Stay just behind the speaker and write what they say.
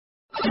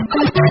I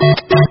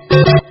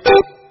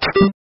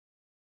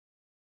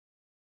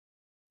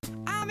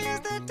miss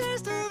the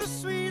taste of the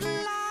sweet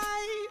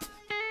life.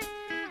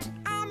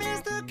 I miss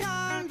the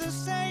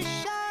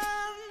conversation.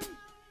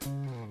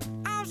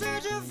 I'm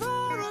searching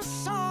for a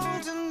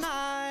song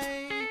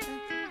tonight.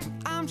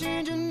 I'm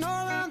changing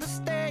all of the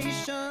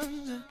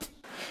stations.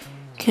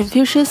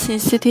 Confucius in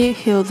City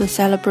held the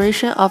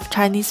celebration of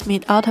Chinese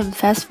Mid-Autumn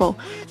Festival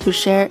to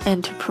share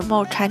and to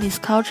promote Chinese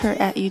culture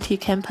at UT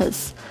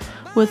campus.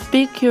 With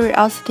big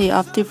curiosity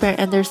of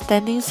different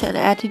understandings and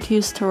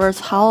attitudes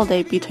towards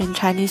holiday between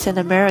Chinese and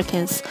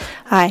Americans,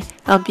 I,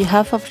 on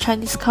behalf of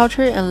Chinese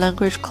Culture and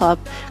Language Club,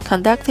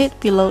 conducted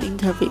below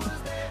interview.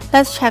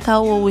 Let's check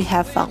out what we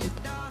have found.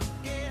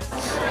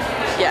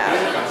 Yeah.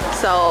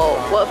 So,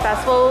 what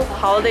festival,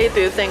 holiday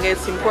do you think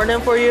is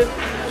important for you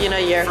in a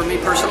year? For me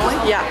personally?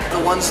 Yeah.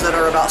 The ones that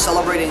are about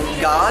celebrating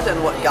God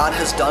and what God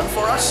has done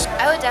for us.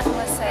 I would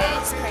definitely say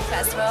Spring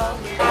Festival.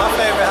 My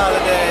favorite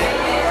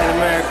holiday in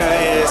America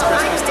is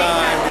Christmas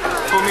time.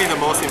 For me, the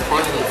most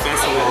important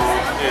festival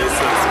is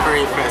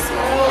Spring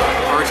Festival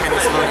or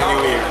Chinese Lunar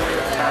New Year.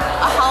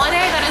 A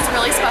holiday that is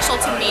really special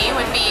to me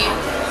would be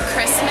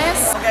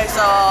Christmas. Okay,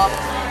 so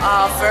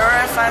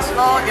favorite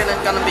festival is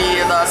gonna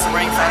be the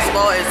Spring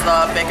Festival. It's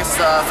the biggest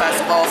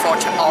festival for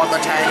all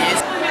the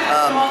Chinese.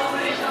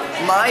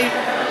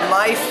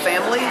 My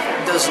family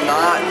does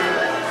not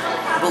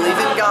believe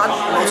in God,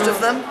 most of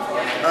them.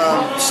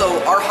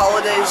 So our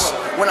holidays,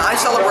 when I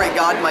celebrate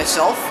God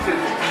myself,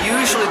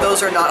 usually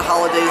those are not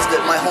holidays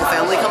that my whole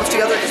family comes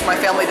together because my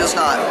family does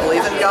not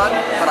believe in God,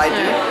 but I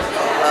do.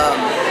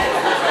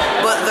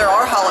 But there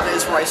are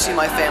holidays where I see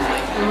my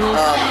family.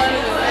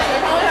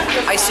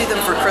 I see them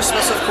for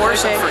Christmas, of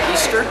course, and for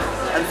Easter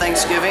and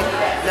Thanksgiving.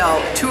 Now,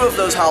 two of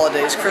those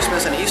holidays,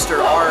 Christmas and Easter,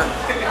 are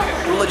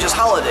religious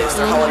holidays.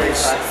 They're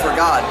holidays for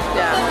God.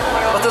 Yeah.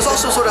 But there's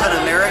also sort of an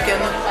American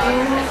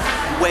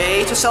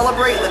way to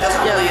celebrate that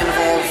doesn't really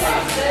involve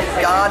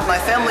God. My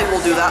family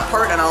will do that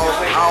part, and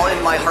I'll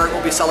in my heart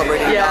will be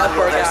celebrating God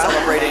when they're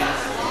celebrating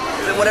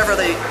whatever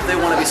they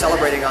want to be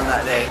celebrating on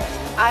that day.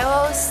 I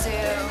will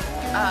still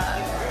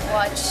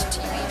watch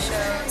TV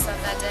shows on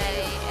that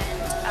day and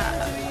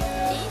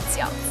eat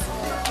jiaozi.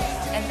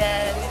 And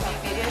then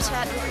maybe video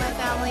chat with my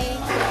family.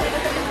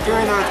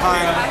 During our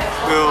time,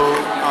 we'll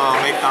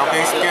make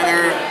dumplings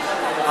together.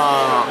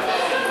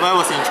 When I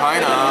was in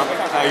China,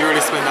 I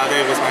usually spend that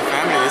day with my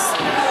families.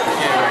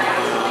 And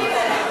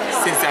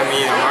since I'm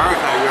in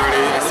America, I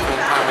usually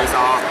spend time with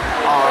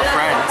our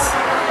friends.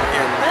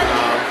 And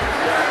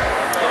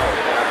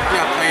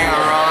playing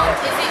around,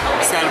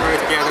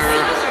 celebrate together,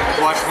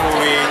 watch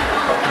movie.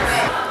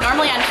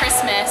 Normally on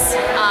Christmas,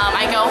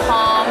 I go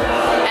home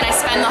and I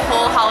spend the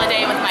whole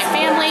holiday with my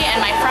family and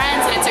my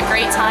friends, and it's a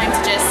great time to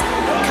just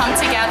come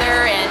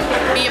together and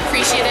be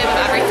appreciative of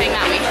everything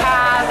that we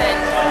have and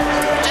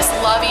just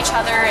love each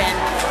other and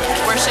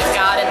worship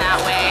God in that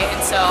way.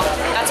 And so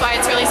that's why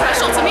it's really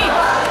special to me.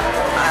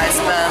 I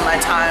spend my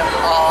time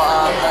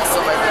most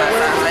of it with my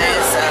family.